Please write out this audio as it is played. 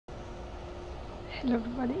Hello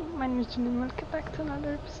everybody, my name is Jim and welcome back to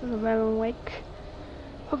another episode of Alan Wake.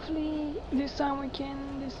 Hopefully this time we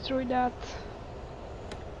can destroy that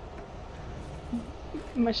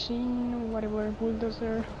machine, whatever,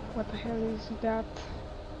 bulldozer, what the hell is that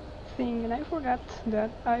thing. And I forgot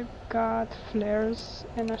that I've got flares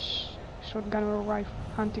and a shotgun or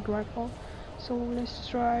hunting rifle. So let's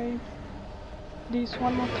try this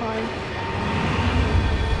one more time.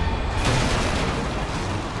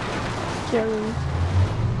 Scary.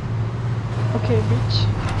 Okay, bitch.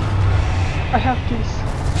 I have this.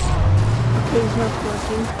 Okay, it's not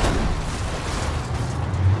working.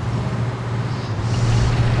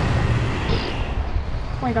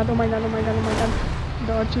 Oh my god, oh my god, oh my god, oh my god.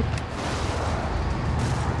 Dodge it.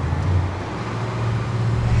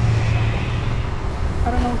 I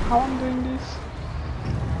don't know how I'm doing this.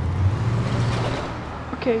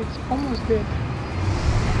 Okay, it's almost dead.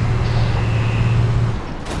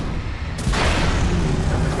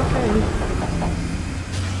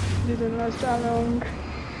 Didn't last that long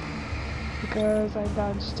because I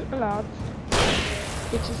dodged a lot,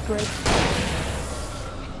 which is great.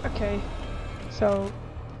 Okay, so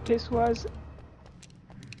this was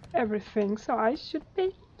everything, so I should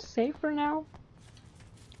be safe for now,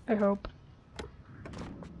 I hope.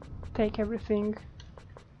 Take everything.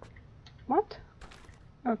 What?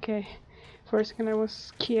 Okay, for a second I was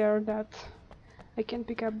scared that I can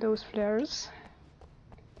pick up those flares.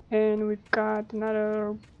 And we've got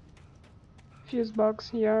another fuse box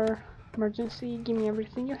here. Emergency, give me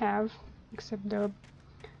everything you have except the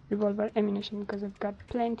revolver ammunition, because I've got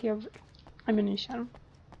plenty of ammunition.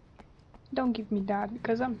 Don't give me that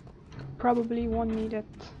because I probably won't need it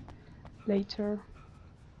later.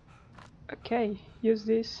 Okay, use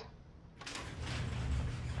this.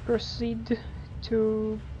 Proceed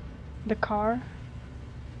to the car.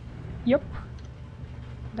 Yup,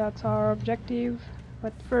 that's our objective.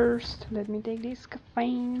 But first, let me take this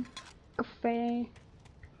caffeine.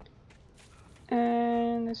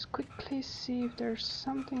 And let's quickly see if there's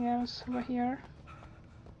something else over here.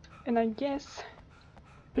 And I guess,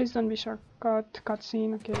 please don't be shortcut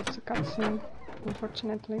cutscene. Okay, it's a cutscene,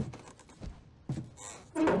 unfortunately.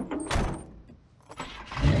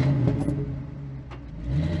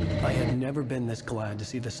 I had never been this glad to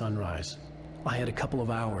see the sunrise. I had a couple of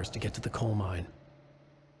hours to get to the coal mine.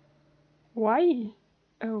 Why?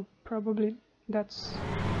 Oh, probably that's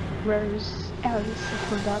where is Alice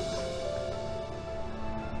for that.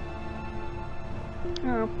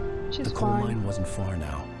 Oh, she's The coal fine. mine wasn't far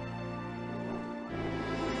now.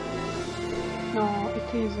 No,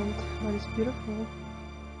 it isn't, but it's beautiful.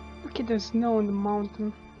 Look at the snow on the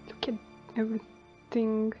mountain. Look at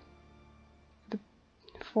everything. The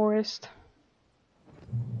forest.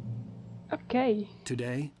 Okay.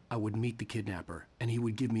 Today, I would meet the kidnapper, and he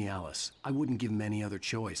would give me Alice. I wouldn't give him any other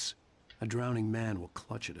choice. A drowning man will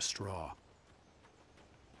clutch at a straw.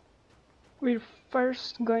 We're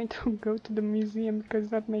first going to go to the museum because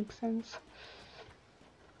that makes sense.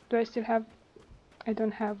 Do I still have... I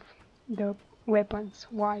don't have the weapons.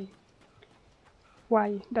 Why?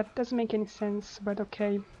 Why? That doesn't make any sense, but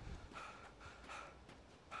okay.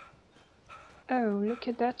 Oh, look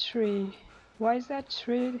at that tree. Why is that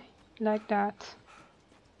tree like that?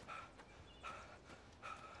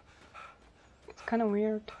 It's kind of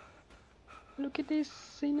weird. Look at this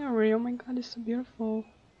scenery. Oh my god, it's so beautiful.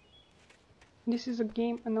 This is a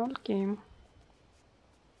game, an old game.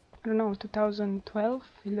 I don't know, 2012,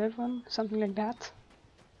 11, something like that.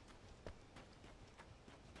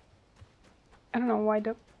 I don't know why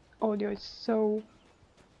the audio is so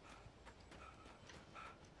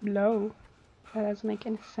low. That doesn't make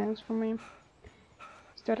any sense for me.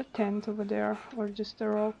 Is there a tent over there or just a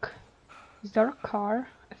rock? Is there a car?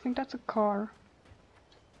 I think that's a car.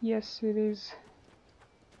 Yes, it is.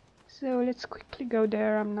 So let's quickly go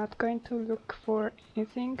there. I'm not going to look for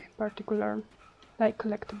anything particular, like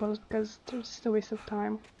collectibles, because there's just a waste of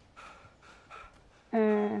time.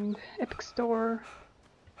 And Epic Store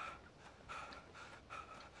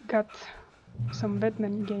got some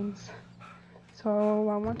Batman games, so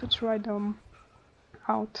I want to try them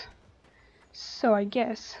out. So I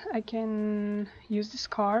guess I can use this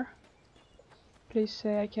car. Please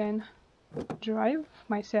say I can drive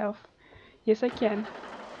myself. Yes, I can.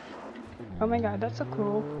 Oh my god, that's so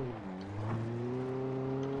cool.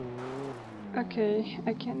 Okay,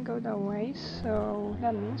 I can't go that way, so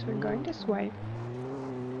that means we're going this way.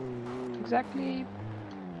 Exactly.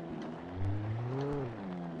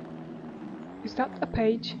 Is that a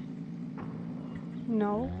page?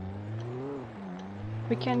 No.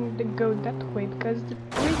 We can't go that way because the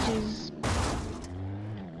bridge is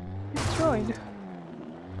destroyed.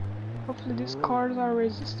 Hopefully these cars are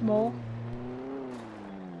resistible.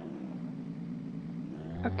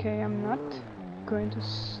 Okay, I'm not going to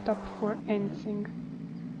stop for anything.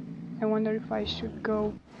 I wonder if I should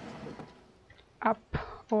go up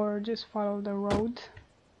or just follow the road.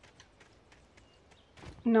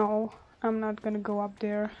 No, I'm not gonna go up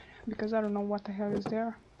there because I don't know what the hell is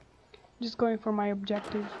there. Just going for my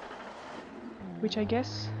objective, which I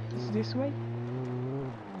guess is this way.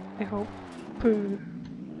 I hope. Pooh.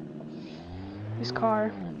 This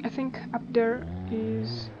car. I think up there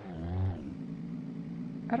is...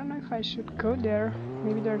 I don't know if I should go there.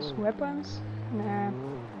 Maybe there's weapons? Nah,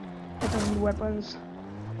 I don't need weapons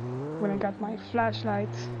when I got my flashlight.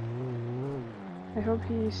 I hope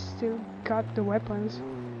he still got the weapons.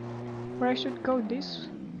 Or I should go this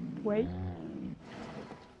way.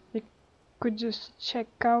 I could just check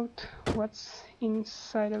out what's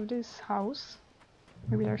inside of this house.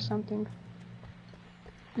 Maybe there's something.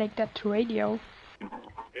 Like that radio.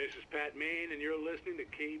 This is Pat Main, and you're listening to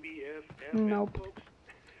KBF. Nope. Folks.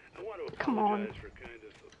 I want to Come on. apologize for kind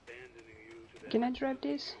of abandoning you to that Can I drive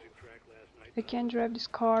this? music track last night. I can drive this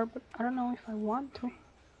car, but I don't know if I want to.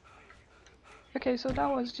 Okay, so that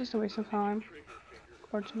was just a waste of time,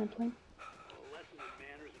 fortunately.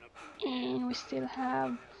 And we still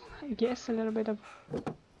have, I guess, a little bit of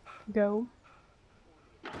go.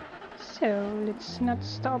 So let's not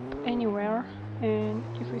stop anywhere, and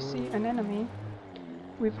if we see an enemy,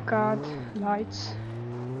 we've got lights.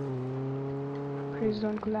 Please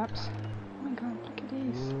don't collapse. Oh my god, look at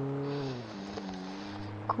these.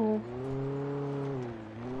 Cool.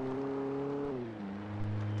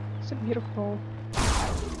 So beautiful.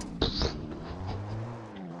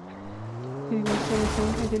 I didn't say anything,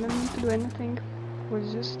 I didn't need to do anything. It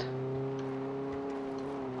was just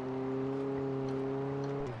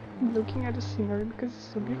looking at the scenery because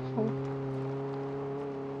it's so beautiful.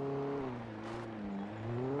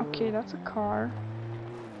 Okay, that's a car.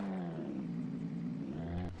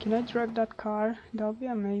 Can I drive that car? That would be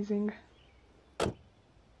amazing.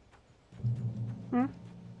 Hmm?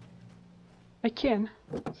 I can.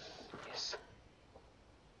 Yes.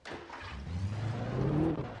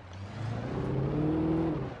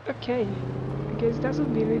 Okay, I guess that's a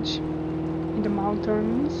village in the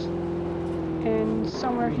mountains, and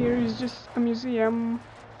somewhere here is just a museum.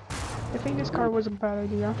 I think this car was a bad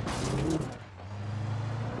idea.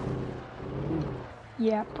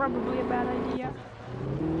 Yeah, probably a bad idea.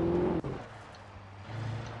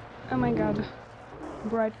 Oh my god.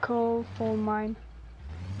 Bright coal, full mine.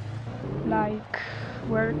 Like,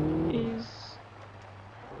 where is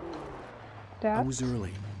that? I was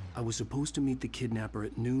early. I was supposed to meet the kidnapper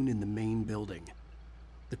at noon in the main building.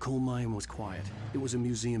 The coal mine was quiet. It was a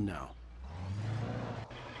museum now.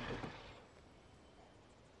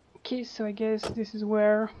 Okay, so I guess this is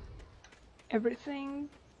where everything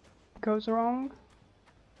goes wrong.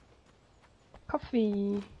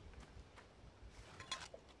 Coffee.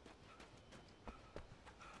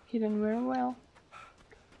 Hidden very well.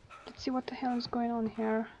 Let's see what the hell is going on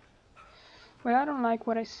here. Well, I don't like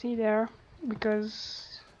what I see there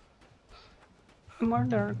because a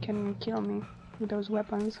murderer can kill me with those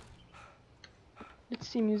weapons. Let's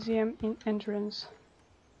see, museum in entrance.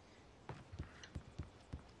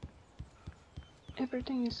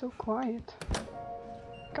 Everything is so quiet.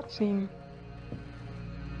 Cutscene.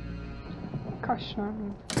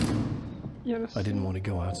 Caution. Yes. I didn't want to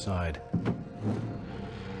go outside.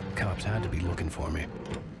 Cops had to be looking for me.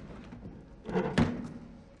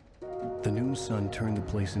 The noon sun turned the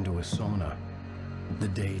place into a sauna. The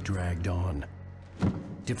day dragged on.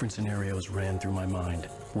 Different scenarios ran through my mind.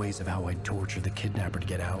 Ways of how I'd torture the kidnapper to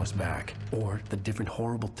get Alice back. Or the different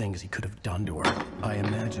horrible things he could have done to her. I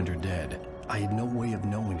imagined her dead. I had no way of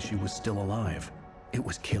knowing she was still alive. It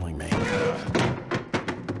was killing me.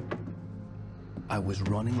 I was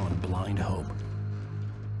running on blind hope.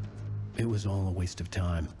 It was all a waste of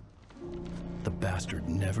time. The bastard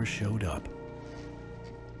never showed up.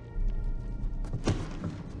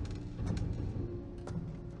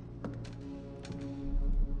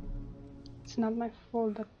 It's not my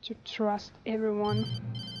fault that you trust everyone.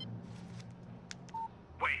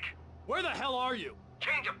 Wake! Where the hell are you?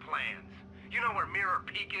 Change of plans. You know where Mirror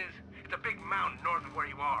Peak is? It's a big mountain north of where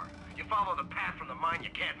you are. You follow the path from the mine, you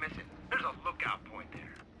can't miss it. There's a lookout point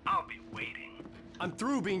there. I'll be waiting. I'm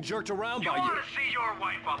through being jerked around You by you. want to see your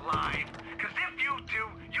wife alive? Because if you do,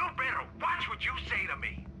 you better watch what you say to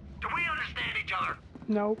me. Do we understand each other?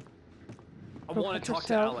 No. I Go want to fuck talk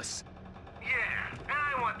to yourself. Alice. Yeah, and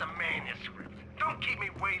I want the manuscript. Don't keep me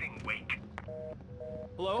waiting, Wake.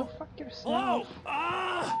 Hello? Go fuck yourself. Hello?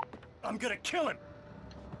 Ah! I'm gonna kill him.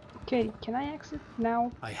 Okay, can I exit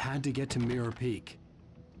now? I had to get to Mirror Peak.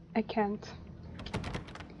 I can't.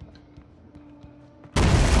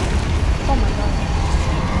 Oh my god.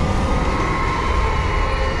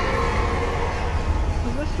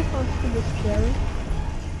 Was this supposed to be scary?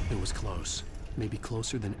 It was close. Maybe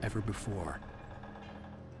closer than ever before.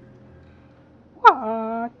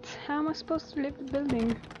 What? How am I supposed to leave the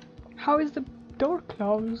building? How is the door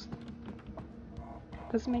closed?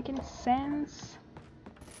 Doesn't make any sense.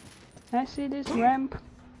 I see this ramp.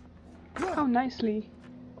 How nicely.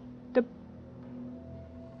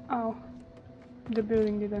 Oh, the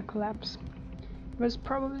building didn't collapse. It was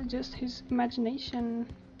probably just his imagination.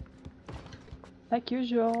 Like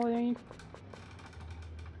usual.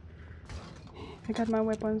 I got my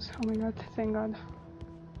weapons. Oh my god, thank god.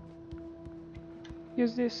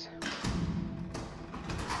 Use this.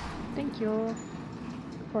 Thank you.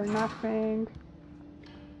 For nothing.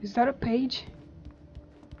 Is that a page?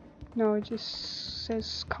 No, it just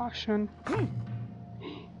says caution.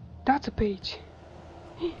 That's a page.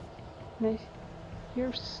 Nice.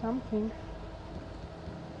 Here's something.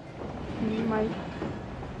 My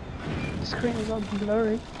screen is all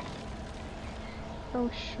blurry. Oh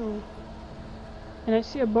sure. And I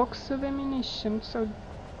see a box of ammunition, so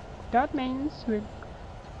that means we're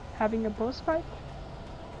having a boss fight?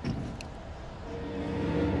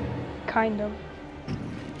 Kind of.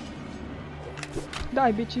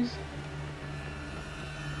 Die, bitches.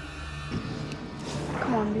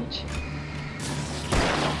 Come on, bitch.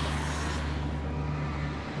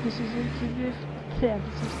 This is easy. Yeah,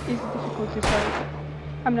 this is easy difficulty, sorry.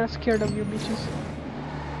 I'm not scared of you, bitches.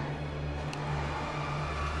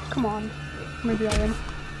 Come on. Maybe I am.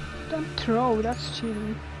 Don't throw, that's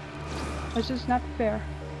cheating. That's just not fair.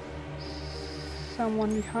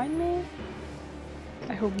 Someone behind me?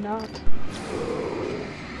 I hope not.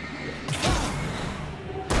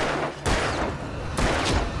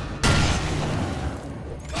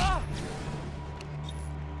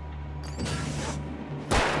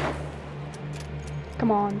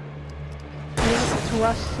 Come on. Yes,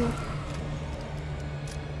 rusty.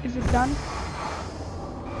 Is it done?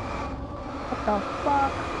 What the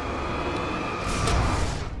fuck?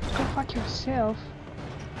 Go fuck yourself.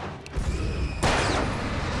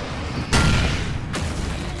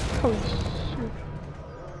 Holy shit.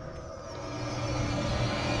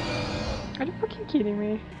 Are you fucking kidding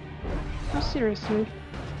me? No, seriously.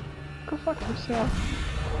 Go fuck yourself.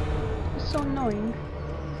 It's so annoying.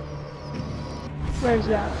 Where's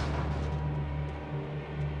that?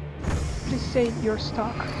 Please say you're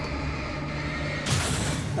stuck.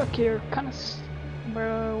 Okay, you're kinda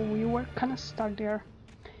we were kinda stuck there.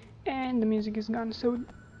 And the music is gone, so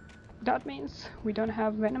that means we don't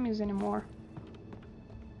have enemies anymore.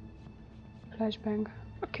 Flashbang.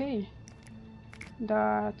 Okay.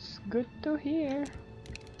 That's good to hear.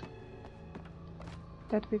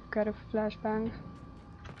 That we've got a flashbang.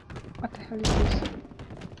 What the hell is this?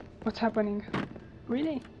 What's happening?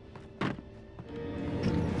 Really? Are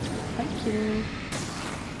you kidding me?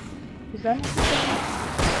 Is that necessary?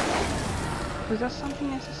 Was that something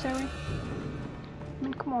necessary? I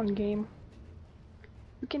mean, come on, game.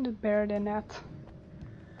 We can do better than that.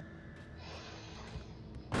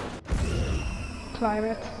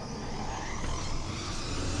 Climate.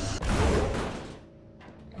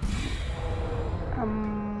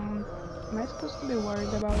 Am I supposed to be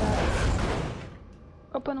worried about that?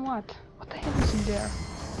 Open what? What the hell is in there?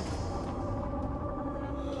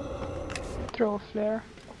 Throw a flare.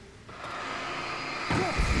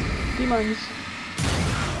 Demons.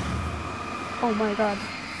 Oh my god.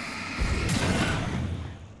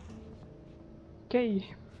 Okay.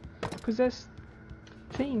 Possessed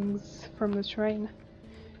things from the train.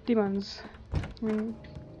 Demons. I mean,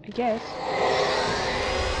 I guess.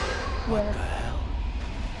 Where?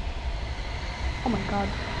 Oh my god.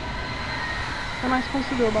 What am I supposed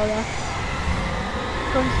to do about that?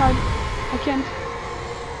 Go inside. I can't.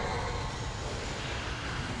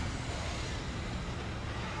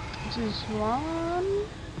 Just run.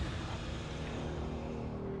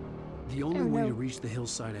 The only way to reach the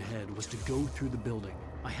hillside ahead was to go through the building.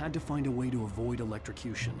 I had to find a way to avoid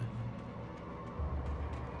electrocution.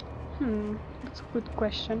 That's a good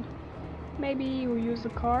question. Maybe we use the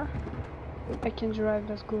car? I can drive,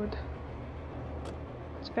 that's good.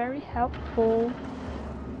 It's very helpful.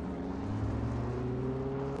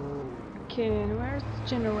 Okay, and where's the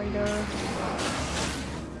generator?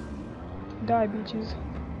 Die, bitches.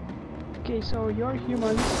 Okay, so you're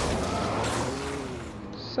humans.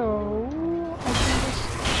 So I can just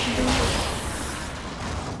do this.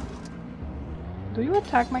 Do you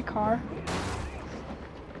attack my car?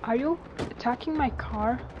 Are you attacking my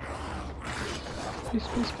car? Please,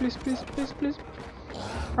 please, please, please, please, please.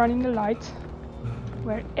 Running the lights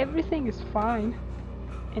where everything is fine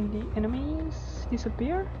and the enemies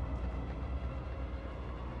disappear.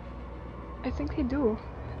 I think they do.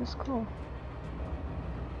 That's cool.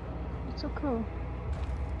 It's so cool.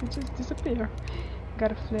 They just disappear.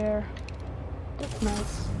 Got a flare. That's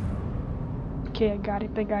nice. Okay, I got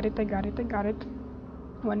it, I got it, I got it, I got it.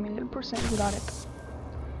 1,000,000% got it.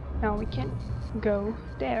 Now we can go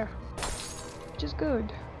there, which is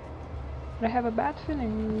good. But I have a bad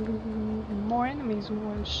feeling more enemies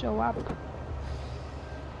will show up.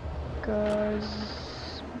 Because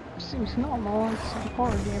it seems normal, it's a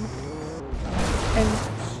horror game. And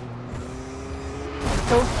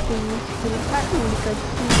those things will attack me because it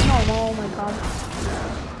seems normal, oh my god.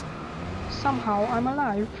 Somehow I'm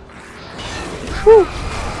alive. Whew.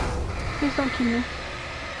 Please don't kill me.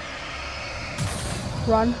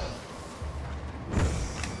 Run.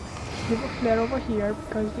 Leave a flare over here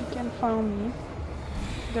because they can find me.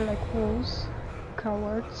 They're like wolves,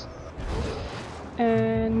 cowards.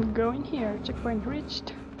 And go in here. Checkpoint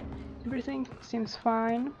reached. Everything seems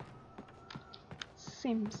fine.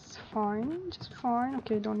 Seems fine. Just fine.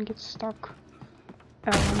 Okay, don't get stuck.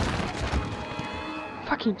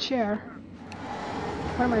 Fucking chair.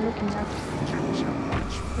 What am I looking at?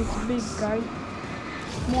 It's a big guy.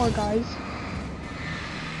 More guys.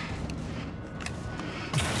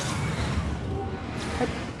 I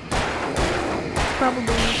probably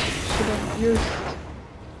should have used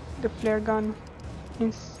the flare gun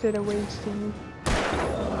instead of wasting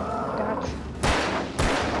that.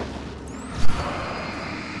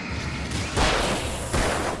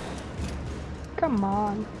 Come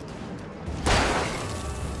on.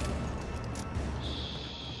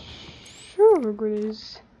 Sure,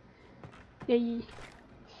 goodies. Yay.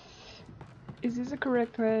 Is this the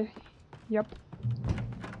correct way? Yep.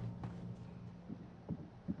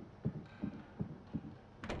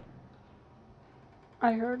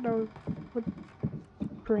 I heard those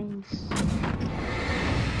footprints.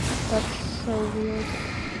 That's so weird.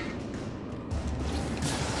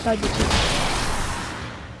 Side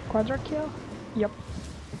bitches. Quadra kill? Yep.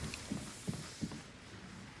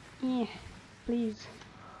 Yeah, please.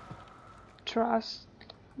 Trust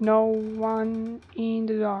no one in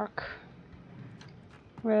the dark.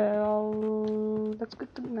 Well, that's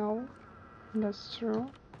good to know. That's true.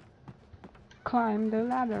 Climb the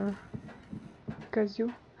ladder. Because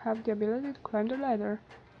you have the ability to climb the ladder.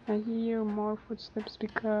 I hear more footsteps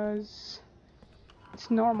because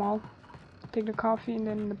it's normal. Take the coffee and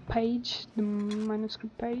then the page, the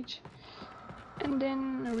manuscript page. And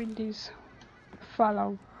then read this.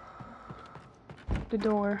 Follow the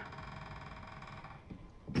door.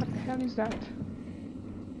 What the hell is that?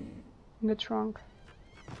 In the trunk.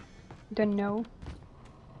 Don't know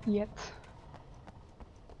yet.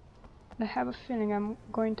 I have a feeling I'm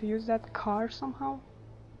going to use that car somehow.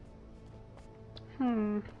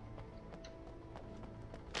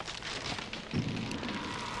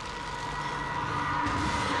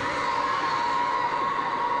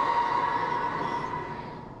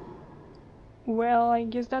 Well, I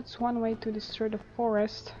guess that's one way to destroy the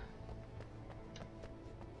forest.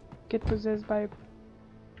 Get possessed by a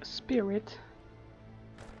spirit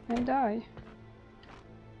and die.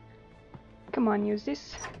 Come on, use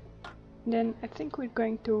this. Then I think we're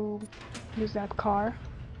going to use that car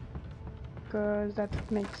because that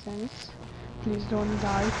makes sense. Please don't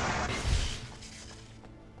die.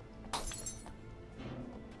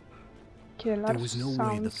 Okay, a lot There of was no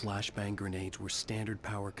way the sounds. flashbang grenades were standard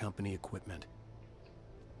power company equipment.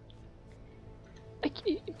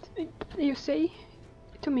 You say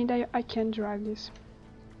to me that I can't drive this.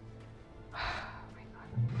 Oh my god.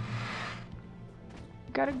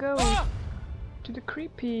 Gotta go to the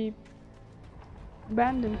creepy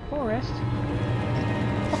abandoned forest.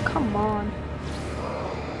 Oh, come on.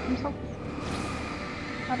 I'm so...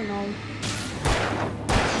 I don't know.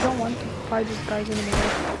 I don't want to fight these guys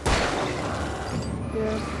anymore.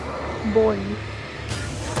 They're boring.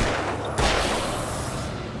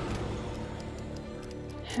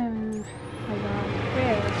 My god.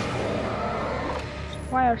 Where?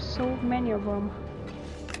 Why are so many of them?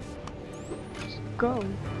 Just go.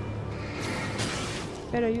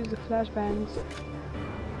 Better use the flashbangs.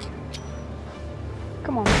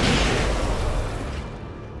 Come on.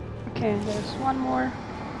 Okay, and there's one more.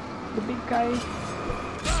 The big guy.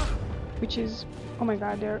 Which is... oh my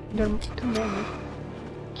god, there are too many.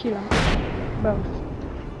 Kill them. Both.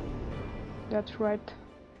 That's right.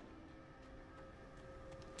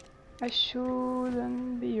 I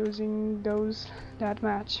shouldn't be using those that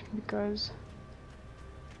much because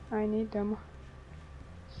I need them.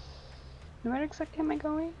 Where exactly am I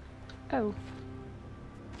going? Oh,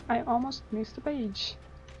 I almost missed the page.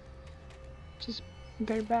 Just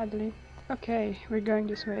very badly. Okay, we're going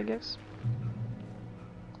this way, I guess.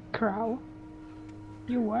 Crow?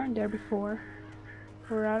 You weren't there before.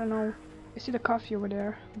 Or I don't know. I see the coffee over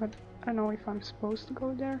there, but I don't know if I'm supposed to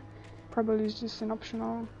go there. Probably it's just an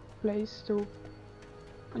optional place to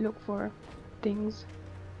look for things.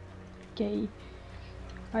 Okay.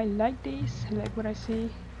 I like this, I like what I see.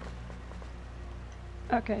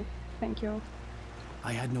 Okay, thank you.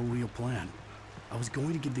 I had no real plan. I was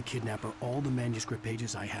going to give the kidnapper all the manuscript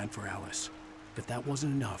pages I had for Alice. If that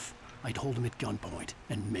wasn't enough, I'd hold him at gunpoint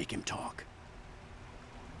and make him talk.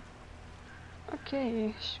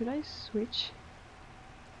 Okay, should I switch?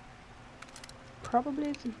 Probably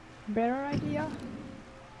it's a better idea.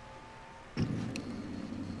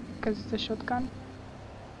 Because it's a shotgun.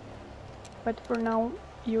 But for now,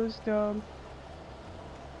 use the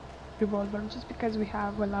revolver just because we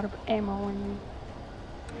have a lot of ammo and we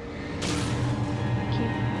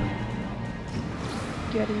keep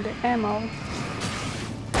getting the ammo.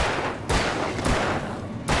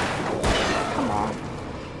 Come on.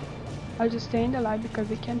 I'll just stay in the light because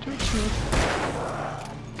they can't reach me.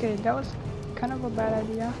 Okay, that was kind of a bad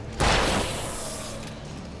idea.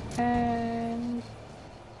 And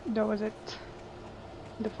that was it.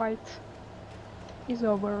 The fight is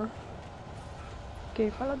over. Okay,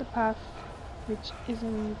 follow the path, which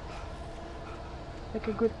isn't like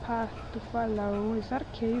a good path to follow. Is that a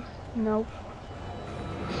cave? No.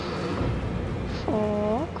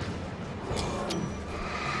 Fuck.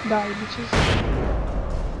 Die, bitches.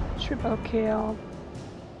 Triple kill.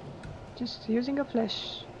 Just using a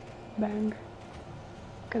flash bang.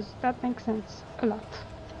 Because that makes sense a lot.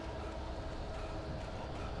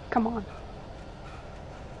 Come on.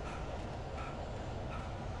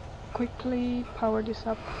 Quickly power this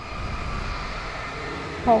up.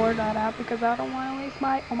 Power that up because I don't want to waste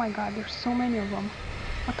my... Oh my god, there's so many of them.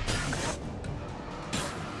 What the fuck?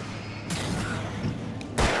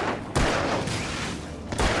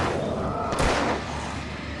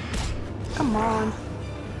 Come on.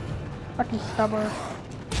 Fucking stubborn.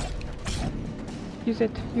 Use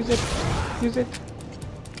it, use it, use it.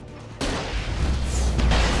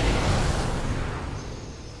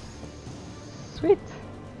 Sweet.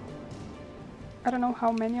 I don't know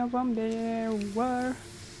how many of them there were,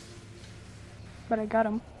 but I got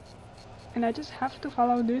them. And I just have to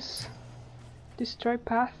follow this destroy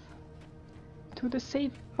path to the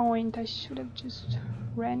save point. I should have just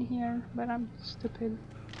ran here, but I'm stupid.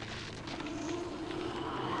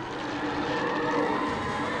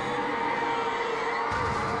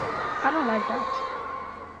 I don't like that.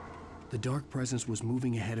 The dark presence was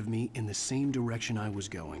moving ahead of me in the same direction I was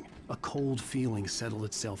going. A cold feeling settled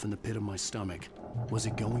itself in the pit of my stomach. Was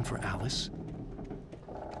it going for Alice?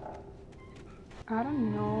 I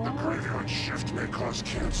don't know. The graveyard shift may cause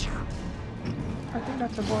cancer. I think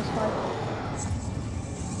that's a boss fight.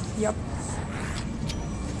 Yep.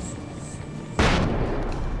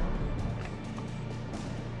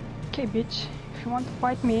 Okay, bitch. If you want to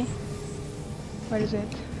fight me, where is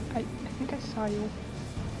it? I think I saw you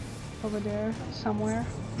over there somewhere.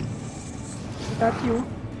 Is that you?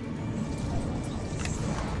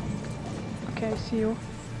 Okay, I see you.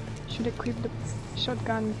 Should equip the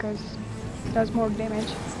shotgun because it does more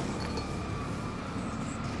damage.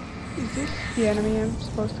 Is this the enemy I'm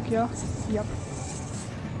supposed to kill? Yep.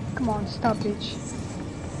 Come on, stop, bitch.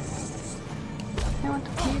 I want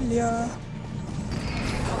to kill ya.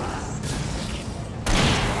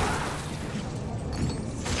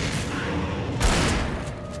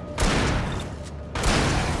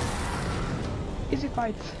 Easy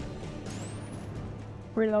fight.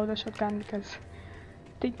 Reload the shotgun because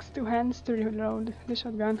it takes 2 hands to reload the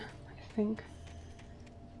shotgun, I think.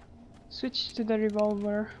 Switch to the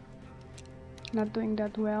revolver. Not doing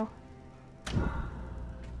that well.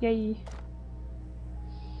 Yay.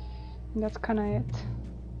 And that's kinda it.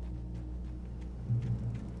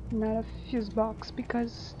 Not a fuse box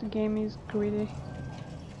because the game is greedy.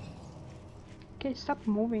 Okay, stop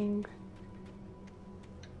moving.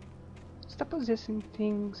 Stop possessing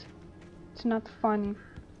things. It's not funny.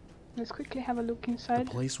 Let's quickly have a look inside.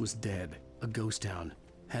 The place was dead. A ghost town.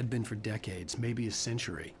 Had been for decades, maybe a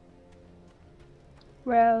century.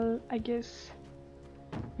 Well, I guess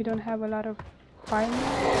we don't have a lot of firemen.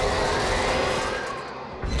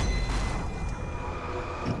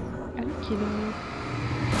 Are you kidding me?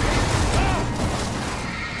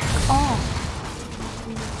 Oh!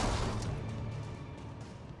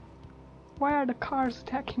 Why are the cars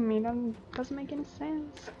attacking me? That doesn't make any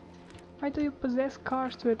sense. Why do you possess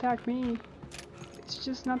cars to attack me? It's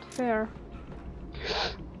just not fair.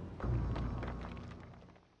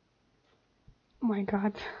 Oh my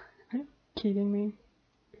god, are you kidding me?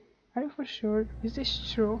 Are you for sure? Is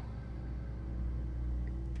this true?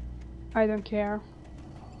 I don't care.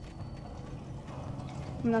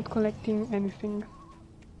 I'm not collecting anything.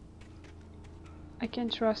 I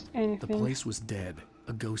can't trust anything. The place was dead,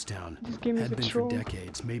 a ghost town. This game is Had a been troll. for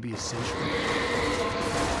decades, maybe a century.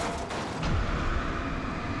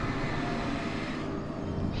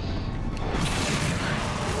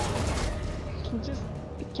 Just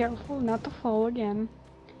be careful not to fall again,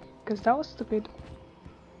 because that was stupid.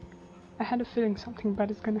 I had a feeling something bad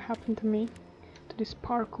is gonna happen to me, to these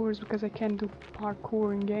parkours, because I can't do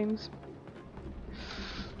parkour in games.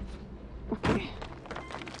 Okay.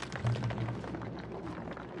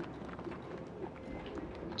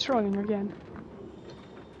 Trolling again.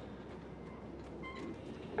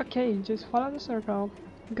 Okay, just follow the circle.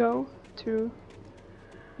 Go to...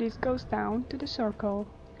 This goes down to the circle,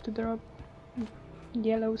 to the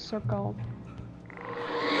yellow circle.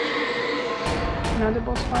 Another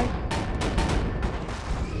boss fight.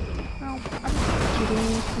 No, are you kidding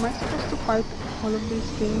me? Am I supposed to fight all of these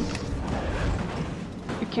things?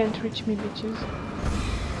 You can't reach me, bitches.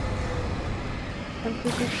 I'm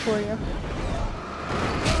too good for you.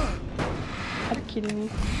 Are you kidding me?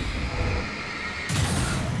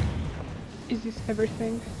 Is this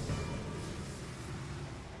everything?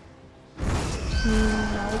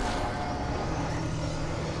 No.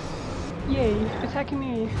 Yay, attacking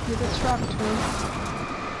me with a tractor.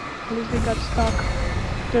 At least they got stuck.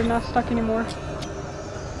 They're not stuck anymore.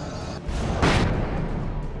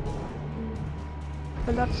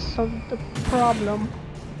 But that solved the problem.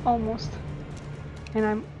 Almost. And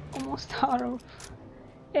I'm almost out of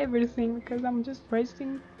everything because I'm just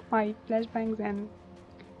wasting my flashbangs and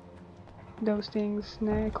those things.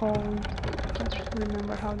 They're called... I can't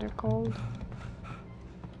remember how they're called.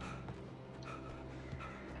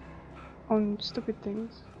 On stupid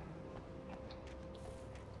things.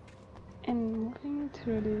 And moving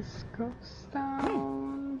through this ghost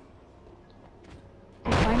town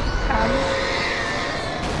to find Alice.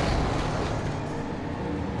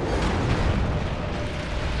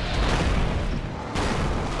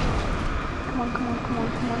 Come on, come on, come on,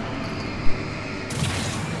 come on.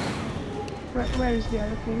 Where is the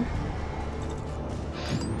other thing?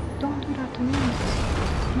 Don't do that to me.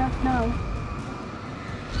 Not now.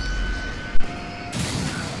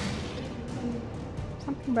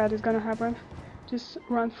 Something bad is gonna happen. Just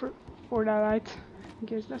run for that light. I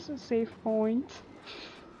guess that's a safe point.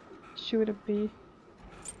 Should it be?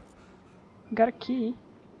 Got a key.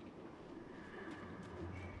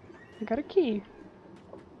 I got a key.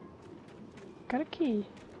 Got a key.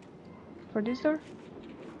 For this door?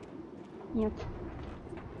 Yet.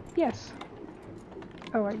 Yes.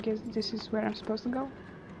 Oh, I guess this is where I'm supposed to go.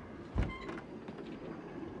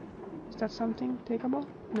 Is that something takeable?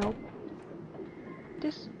 No.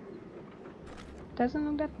 This doesn't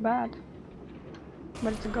look that bad,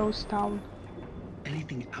 but it's a ghost town.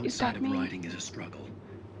 Anything outside of writing is a struggle.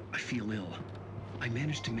 I feel ill. I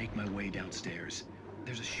managed to make my way downstairs.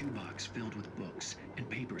 There's a shoebox filled with books and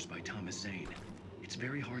papers by Thomas Zane. It's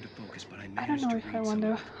very hard to focus, but I managed to read some. I don't know if I want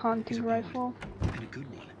a hunting rifle. And a good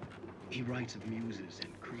one. He writes of muses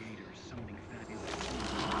and creators summoning fabulous.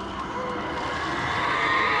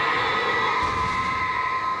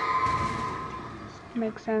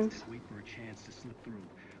 Makes sense. Wait for a chance to slip through.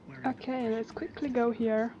 Okay, let's quickly go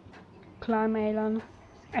here. Climb Alan.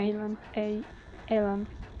 Alan.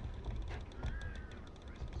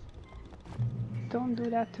 Don't do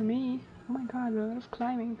that to me. Oh my god, a lot of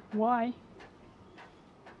climbing. Why?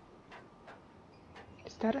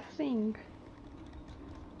 Is that a thing?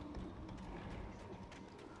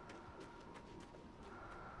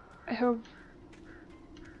 I hope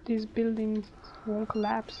these buildings won't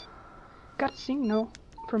collapse. Got signal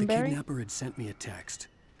from Barry. The kidnapper had sent me a text.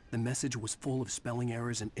 The message was full of spelling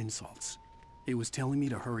errors and insults. It was telling me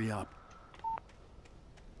to hurry up.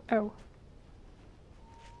 Oh.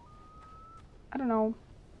 I don't know.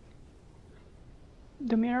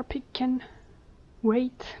 The mirror pick can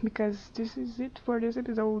wait because this is it for this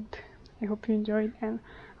episode. I hope you enjoyed and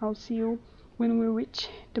I'll see you when we reach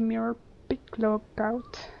the mirror pick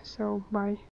lookout. So bye.